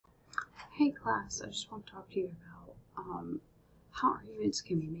Hey class, I just want to talk to you about how arguments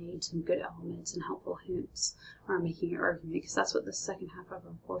can be made, some good elements and helpful hints around making your argument, because that's what the second half of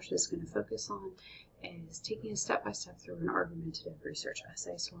our course is going to focus on, is taking a step-by-step through an argumentative research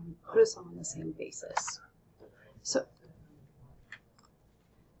essay. So I'm going to put us all on the same basis. So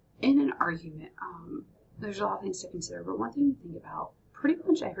in an argument, there's a lot of things to consider, but one thing to think about, pretty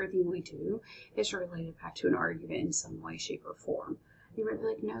much everything we do is related back to an argument in some way, shape, or form. You might be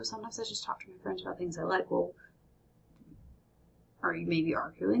like, no, sometimes I just talk to my friends about things I like. Well, are you maybe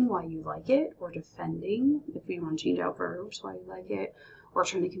arguing why you like it, or defending, if you want to change out verbs, why you like it, or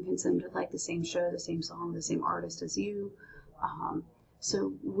trying to convince them to like the same show, the same song, the same artist as you.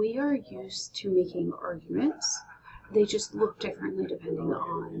 So we are used to making arguments. They just look differently depending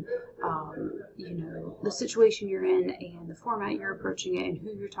on, the situation you're in and the format you're approaching it and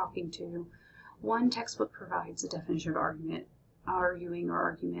who you're talking to. One textbook provides a definition of arguing or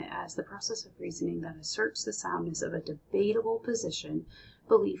argument as the process of reasoning that asserts the soundness of a debatable position,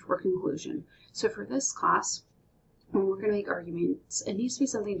 belief, or conclusion. So for this class, when we're going to make arguments, it needs to be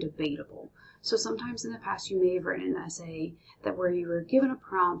something debatable. So sometimes in the past you may have written an essay that where you were given a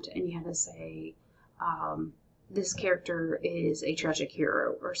prompt and you had to say, this character is a tragic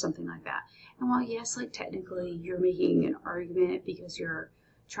hero or something like that. And while yes, like technically you're making an argument because you're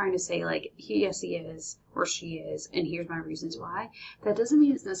trying to say like, yes he is or she is and here's my reasons why, that doesn't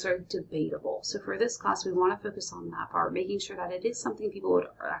mean it's necessarily debatable. So for this class we want to focus on that part, making sure that it is something people would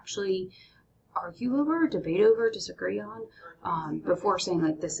actually argue over, debate over, disagree on, before saying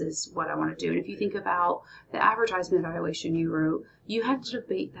like, this is what I want to do. And if you think about the advertisement evaluation you wrote, you had to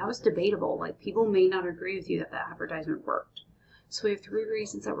debate, that was debatable. Like, people may not agree with you that the advertisement worked. So we have 3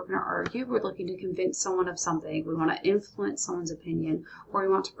 reasons that we're going to argue. We're looking to convince someone of something, we want to influence someone's opinion, or we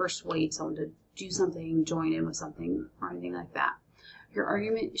want to persuade someone to do something, join in with something, or anything like that. Your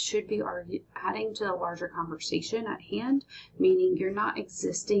argument should be adding to the larger conversation at hand, meaning you're not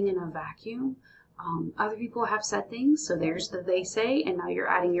existing in a vacuum. Other people have said things, so there's the they say, and now you're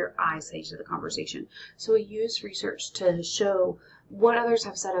adding your I say to the conversation. So we use research to show what others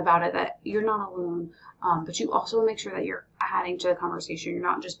have said about it, that you're not alone, but you also make sure that you're adding to the conversation. You're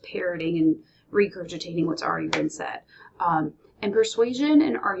not just parroting and regurgitating what's already been said. And persuasion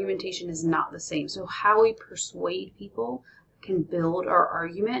and argumentation is not the same. So how we persuade people can build our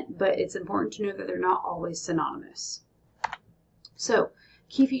argument, but it's important to know that they're not always synonymous. So,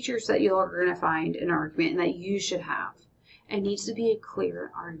 key features that you're going to find in an argument and that you should have. It needs to be a clear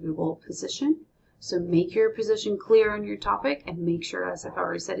and arguable position. So make your position clear on your topic and make sure, as I've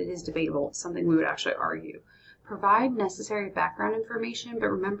already said, it is debatable. It's something we would actually argue. Provide necessary background information,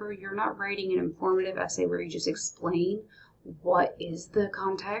 but remember, you're not writing an informative essay where you just explain what is the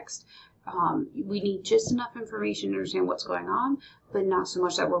context. We need just enough information to understand what's going on, but not so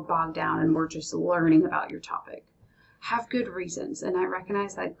much that we're bogged down and we're just learning about your topic. Have good reasons, and I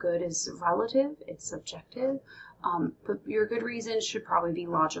recognize that good is relative, it's subjective, but your good reasons should probably be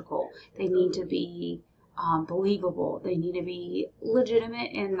logical. They need to be believable. They need to be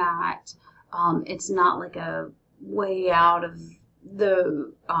legitimate in that it's not like a way out of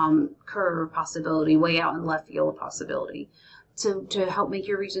the curve possibility, way out in left field possibility. So to help make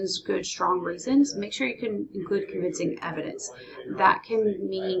your reasons good, strong reasons, make sure you can include convincing evidence. That can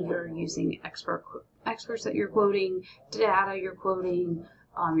mean you're using experts that you're quoting, data you're quoting,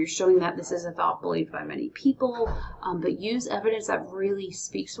 you're showing that this is a thought believed by many people, but use evidence that really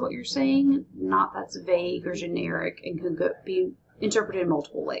speaks to what you're saying, not that's vague or generic and can be interpreted in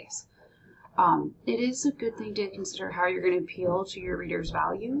multiple ways. It is a good thing to consider how you're going to appeal to your reader's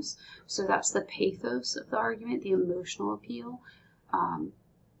values. So that's the pathos of the argument, the emotional appeal.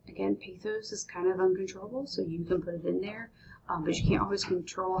 Again, pathos is kind of uncontrollable, so you can put it in there, but you can't always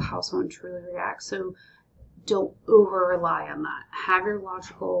control how someone truly reacts. So don't over-rely on that. Have your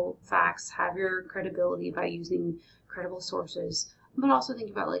logical facts, have your credibility by using credible sources, but also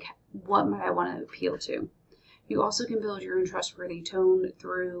think about like, what might I want to appeal to? You also can build your own trustworthy tone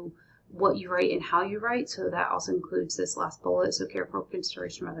through what you write and how you write, so that also includes this last bullet, so careful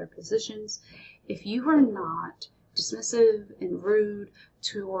consideration of other positions. If you are not dismissive and rude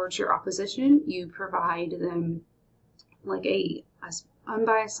towards your opposition, you provide them like as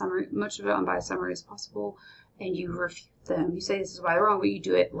unbiased summary, much of an unbiased summary as possible, and you refute them. You say this is why they're wrong, but you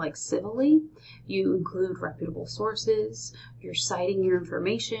do it like civilly. You include reputable sources, you're citing your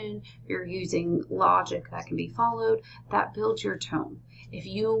information, you're using logic that can be followed. That builds your tone. If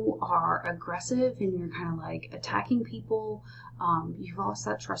you are aggressive and you're kind of like attacking people, you've lost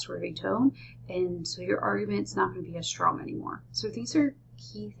that trustworthy tone, and so your argument's not going to be as strong anymore. So these are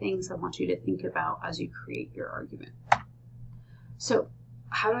key things I want you to think about as you create your argument. So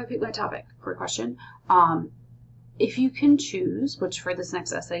how do I pick my topic? Great question. If you can choose, which for this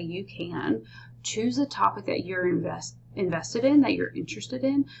next essay you can, choose a topic that you're invested in, that you're interested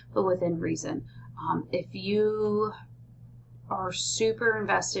in, but within reason. If you are super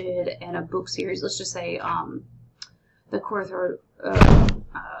invested in a book series, let's just say the A Court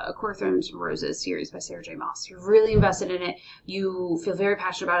of Thorns and Roses series by Sarah J. Maas. You're really invested in it. You feel very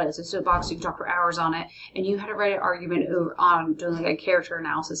passionate about it. It's a soapbox. You can talk for hours on it. And you had to write an argument on doing like a character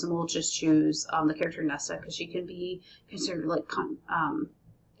analysis. And we'll just choose the character Nesta because she can be considered like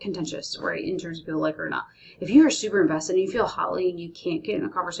contentious, right, in terms of people like her or not. If you are super invested and you feel hotly and you can't get in a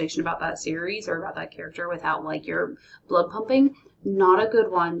conversation about that series or about that character without like your blood pumping, not a good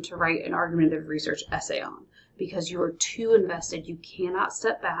one to write an argumentative research essay on. Because you are too invested, you cannot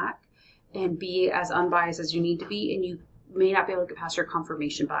step back and be as unbiased as you need to be, and you may not be able to get past your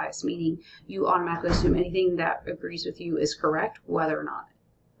confirmation bias, meaning you automatically assume anything that agrees with you is correct, whether or not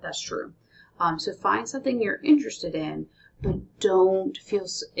that's true. So find something you're interested in, but don't feel,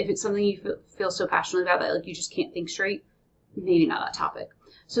 if it's something you feel so passionately about that like you just can't think straight, maybe not that topic.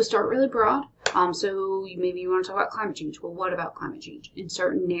 So start really broad. So maybe you want to talk about climate change. Well, what about climate change? And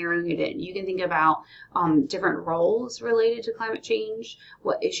start narrowing it in. You can think about different roles related to climate change,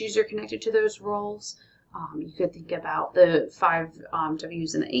 what issues are connected to those roles. You could think about the 5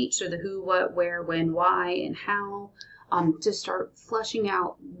 W's and the H, so the who, what, where, when, why, and how, to start fleshing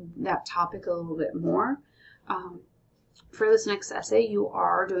out that topic a little bit more. For this next essay, you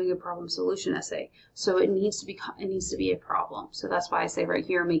are doing a problem solution essay. So it needs to be a problem. So that's why I say right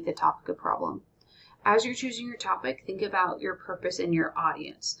here, make the topic a problem. As you're choosing your topic, think about your purpose and your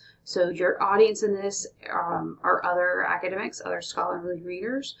audience. So your audience in this are other academics, other scholarly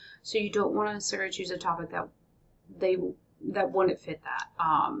readers. So you don't want to necessarily choose a topic that wouldn't fit that.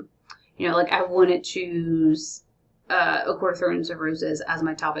 Like I wouldn't choose A Court of Thorns and Roses as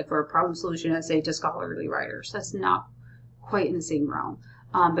my topic for a problem solution essay to scholarly writers. That's not quite in the same realm.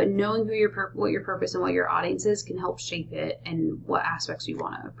 But knowing what your purpose and what your audience is can help shape it and what aspects you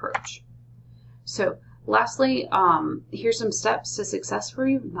want to approach. So lastly, here's some steps to success for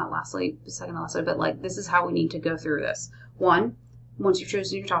you. Not lastly, second to lastly, but like this is how we need to go through this. 1, once you've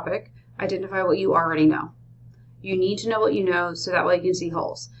chosen your topic, identify what you already know. You need to know what you know so that way you can see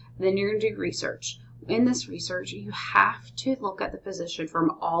holes. Then you're going to do research. In this research, you have to look at the position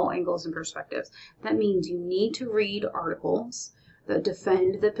from all angles and perspectives. That means you need to read articles that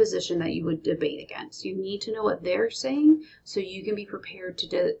defend the position that you would debate against. You need to know what they're saying so you can be prepared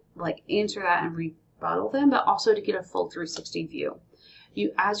to answer that and rebuttal them, but also to get a full 360 view.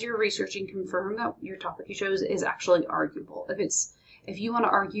 As you're researching, confirm that your topic you chose is actually arguable. If you want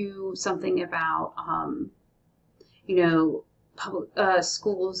to argue something about, public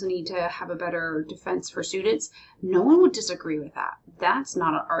schools need to have a better defense for students, no one would disagree with that. That's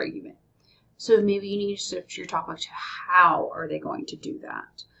not an argument. So maybe you need to shift your topic to how are they going to do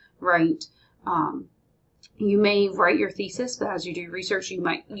that, right? You may write your thesis, but as you do research, you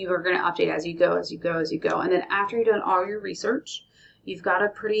are going to update as you go. And then after you've done all your research, you've got a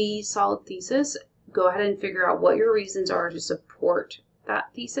pretty solid thesis. Go ahead and figure out what your reasons are to support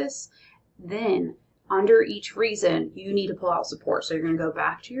that thesis. Then under each reason, you need to pull out support. So you're going to go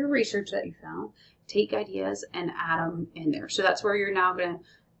back to your research that you found, take ideas and add them in there. So that's where you're now going to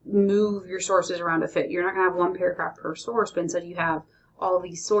move your sources around to fit. You're not going to have one paragraph per source, but instead you have all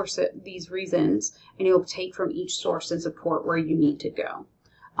these reasons, and you'll take from each source and support where you need to go.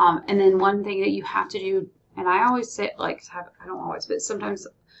 And then one thing that you have to do, and I always say, I don't always, but sometimes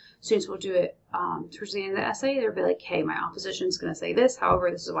students will do it towards the end of the essay. They'll be like, hey, my opposition is going to say this. However,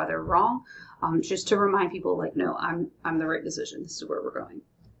 this is why they're wrong. Just to remind people, no, I'm the right decision. This is where we're going.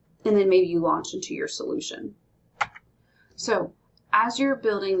 And then maybe you launch into your solution. So as you're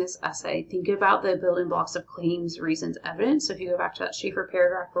building this essay, think about the building blocks of claims, reasons, evidence. So if you go back to that Schaefer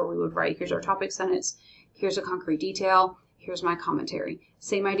paragraph where we would write, here's our topic sentence, here's a concrete detail, here's my commentary.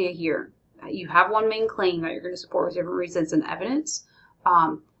 Same idea here. You have one main claim that you're going to support with different reasons and evidence,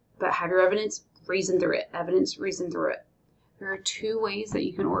 but have your evidence, reason through it. Evidence, reason through it. There are 2 ways that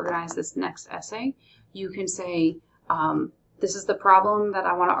you can organize this next essay. You can say, this is the problem that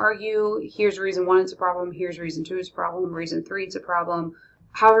I want to argue. Here's reason 1, it's a problem. Here's reason 2, it's a problem. Reason 3, it's a problem.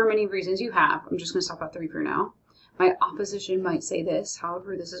 However many reasons you have. I'm just going to stop at 3 for now. My opposition might say this.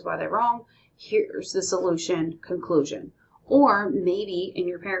 However, this is why they're wrong. Here's the solution, conclusion. Or maybe in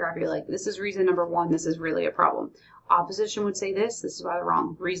your paragraph, you're like, this is reason number 1. This is really a problem. Opposition would say this. This is why they're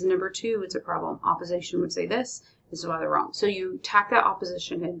wrong. Reason number 2, it's a problem. Opposition would say this. This is why they're wrong. So you tack that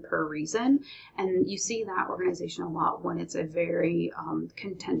opposition in per reason, and you see that organization a lot when it's a very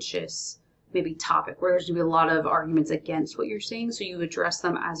contentious maybe topic where there's going to be a lot of arguments against what you're saying, so you address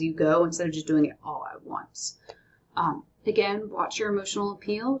them as you go instead of just doing it all at once. Again, watch your emotional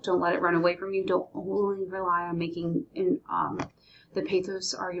appeal. Don't let it run away from you. Don't only rely on making the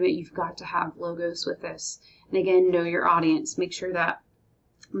pathos argument. You've got to have logos with this. And again, know your audience. Make sure that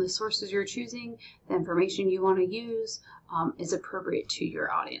the sources you're choosing, the information you want to use, is appropriate to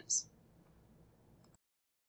your audience.